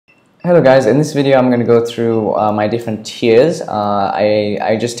Hello guys, in this video I'm going to go through my different tiers.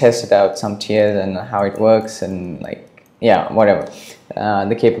 I just tested out some tiers and how it works and whatever,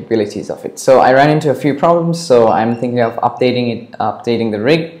 the capabilities of it. So I ran into a few problems, so I'm thinking of updating the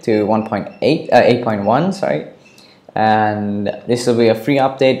rig to 8.1, sorry. And this will be a free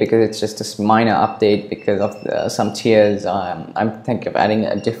update because it's just a minor update because of some tiers. I'm thinking of adding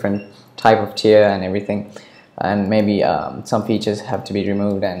a different type of tier and everything. And maybe some features have to be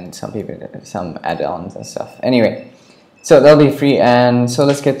removed and some add-ons and stuff. Anyway, so they'll be free, and so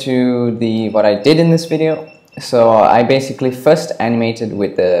let's get to what I did in this video. So I basically first animated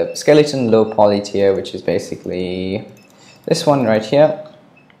with the skeleton low poly tier, which is basically this one right here.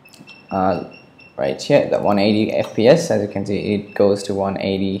 Right here, the 180 FPS. As you can see, it goes to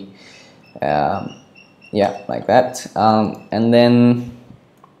 180. Yeah, like that. And then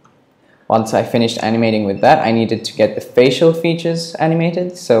once I finished animating with that, I needed to get the facial features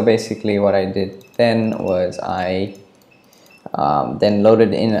animated. So basically what I did then was I then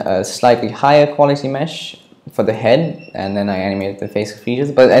loaded in a slightly higher quality mesh for the head, and then I animated the facial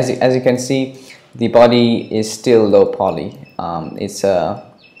features. But as you can see, the body is still low poly. I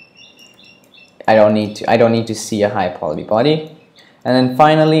don't need to see a high poly body. And then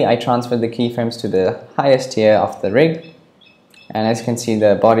finally I transferred the keyframes to the highest tier of the rig. And as you can see,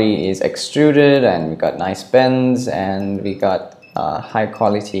 the body is extruded and we got nice bends, and we got high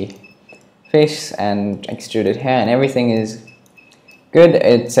quality face and extruded hair, and everything is good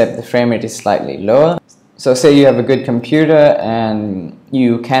except the frame rate is slightly lower. So say you have a good computer and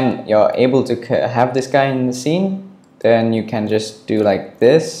you're able to have this guy in the scene, then you can just do like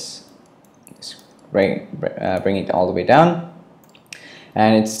this, just bring it all the way down.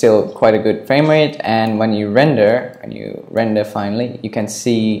 And it's still quite a good frame rate, and when you render finally, you can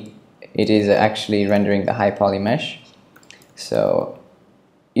see it is actually rendering the high poly mesh. So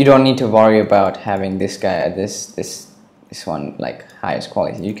you don't need to worry about having this guy, this one like highest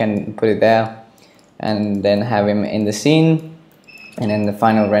quality. You can put it there and then have him in the scene, and then the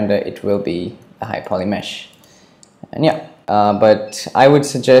final render it will be the high poly mesh. And yeah, but I would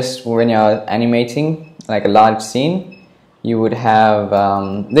suggest when you're animating like a large scene, you would have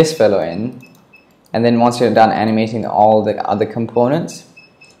this fellow in, and then once you're done animating all the other components,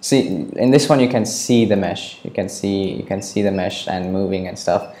 see in this one you can see the mesh, you can see the mesh and moving and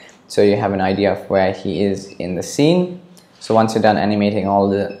stuff, so you have an idea of where he is in the scene. So once you're done animating all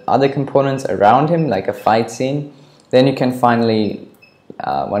the other components around him, like a fight scene, then you can finally,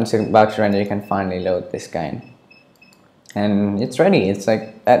 once you're about to render, you can finally load this guy in, and it's ready. It's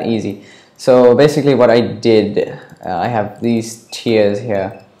like that easy. So basically what I did, I have these tiers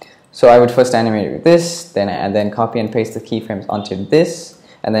here. So I would first animate with this, then copy and paste the keyframes onto this,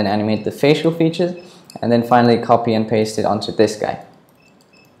 and then animate the facial features, and then finally copy and paste it onto this guy.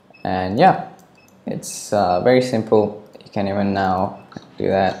 And yeah, it's very simple. You can even now do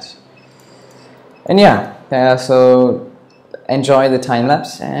that. And yeah, so enjoy the time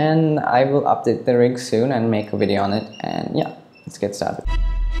lapse, and I will update the rig soon and make a video on it. And yeah, let's get started.